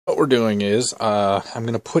What we're doing is I'm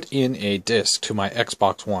going to put in a disc to my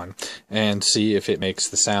Xbox One and see if it makes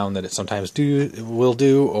the sound that it sometimes will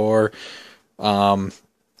do, or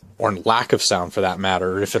lack of sound for that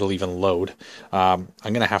matter, or if it'll even load. I'm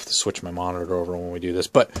going to have to switch my monitor over when we do this,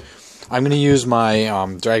 but I'm going to use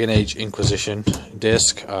my Dragon Age Inquisition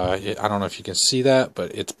disc. I don't know if you can see that,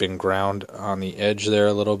 but it's been ground on the edge there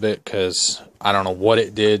a little bit because I don't know what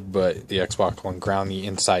it did, but the Xbox One ground the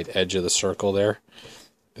inside edge of the circle there.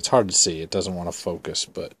 It's hard to see. It doesn't want to focus,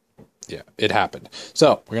 but yeah, it happened.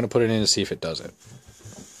 So we're going to put it in to see if it does it.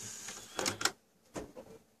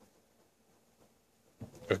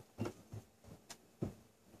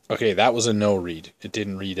 Okay, that was a no read. It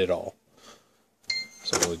didn't read at all.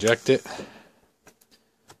 So we'll eject it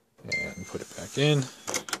and put it back in.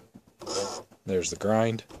 There's the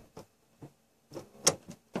grind.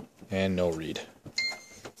 And no read.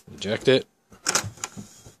 Eject it.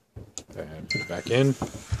 And put it back in.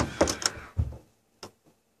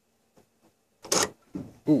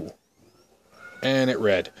 Ooh. And it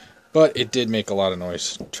read. But it did make a lot of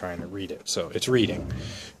noise trying to read it. So it's reading.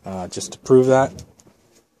 Just to prove that,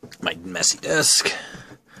 my messy desk.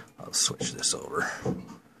 I'll switch this over.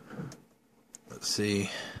 Let's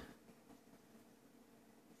see.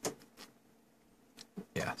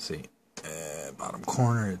 Yeah, see. Bottom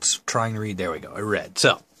corner, it's trying to read. There we go. It read.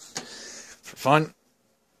 So, for fun,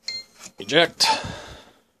 eject.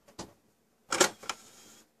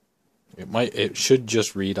 It should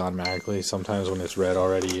just read automatically. Sometimes when it's read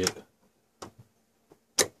already,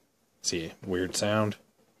 see, weird sound.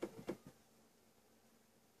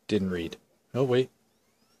 Didn't read. Oh, wait.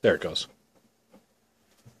 There it goes.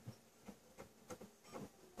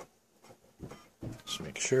 Just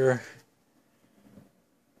make sure.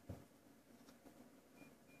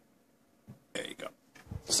 There you go.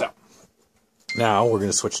 So, now we're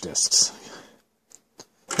going to switch discs.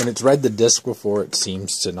 When it's read the disc before, it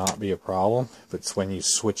seems to not be a problem, but it's when you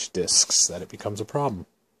switch discs that it becomes a problem.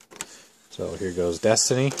 So here goes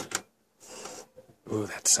Destiny. Ooh,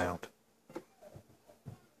 that sound.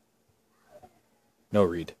 No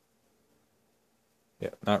read.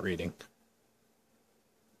 Yeah, not reading.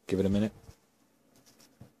 Give it a minute.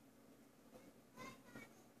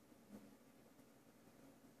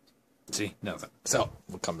 See, nothing. So,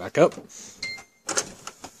 we'll come back up.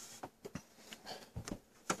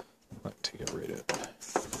 To get rid of it.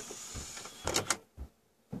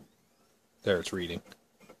 There, it's reading.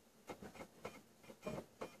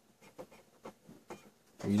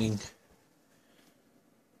 Reading.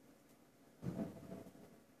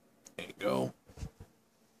 There you go.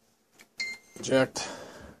 Eject.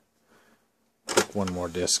 Pick one more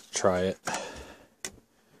disc, try it.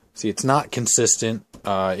 See, it's not consistent.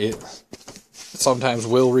 It sometimes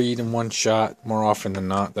will read in one shot. More often than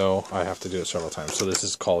not, though, I have to do it several times. So this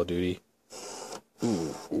is Call of Duty.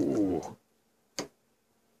 Ooh.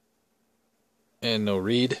 And no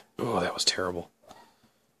read. Oh, that was terrible.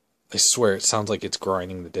 I swear it sounds like it's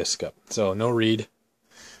grinding the disc up. So no read.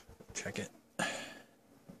 Check it.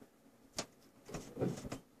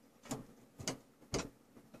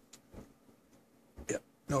 Yep,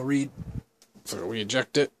 no read. So we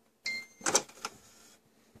eject it.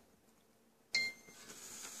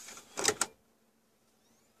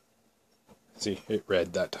 See, it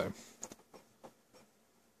read that time.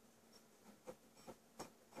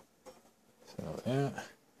 So, yeah.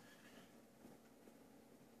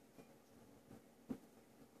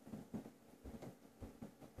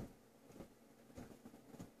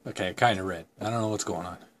 Okay, it kind of read. I don't know what's going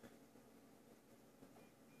on.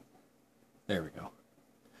 There we go.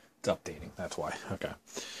 It's updating, that's why. Okay.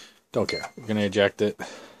 Don't care. We're going to eject it.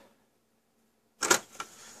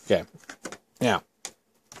 Okay. Now,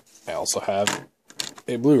 I also have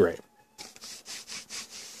a Blu-ray.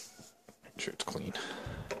 Make sure it's clean.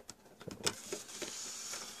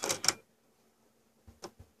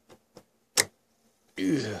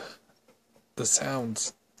 Ew. The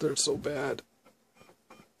sounds, they're so bad.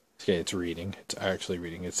 Okay, it's reading. It's actually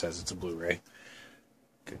reading. It says it's a Blu-ray.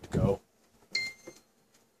 Good to go.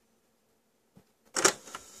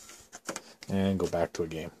 And go back to a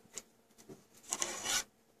game.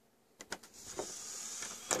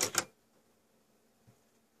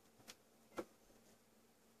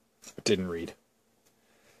 It didn't read.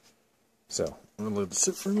 So, I'm going to let it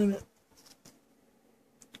sit for a minute.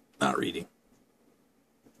 Not reading.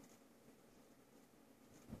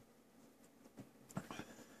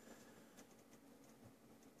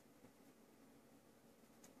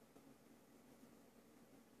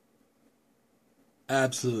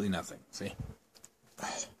 Absolutely nothing. See?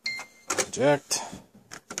 Eject.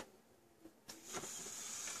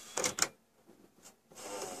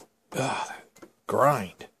 Ugh,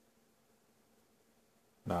 grind.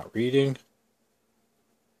 Not reading.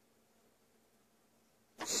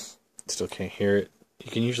 Still can't hear it. You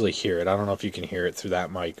can usually hear it. I don't know if you can hear it through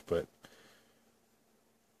that mic, but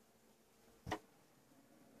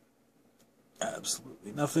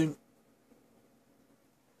absolutely nothing.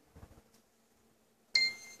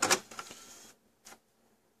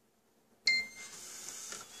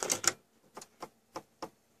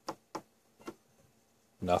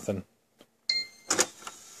 Nothing.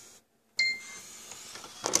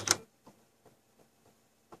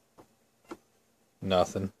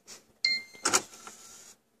 Nothing.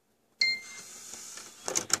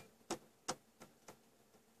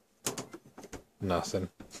 Nothing.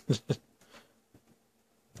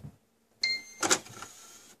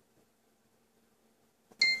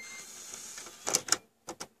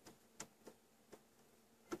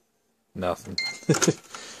 Nothing.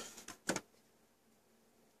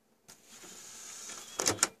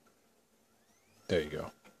 There you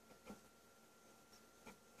go.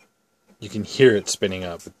 You can hear it spinning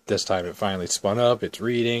up. This time it finally spun up. It's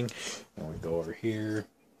reading. And we go over here.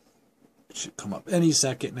 It should come up any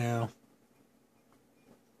second now.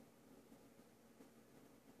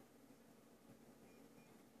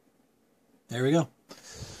 There we go.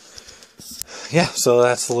 Yeah, so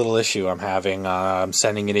that's the little issue I'm having. I'm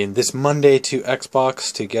sending it in this Monday to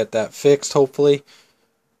Xbox to get that fixed, hopefully.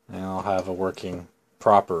 And I'll have a working,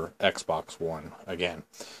 proper Xbox One again.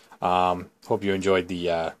 Hope you enjoyed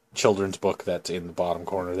the children's book that's in the bottom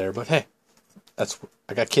corner there. But hey,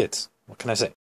 I got kids. What can I say?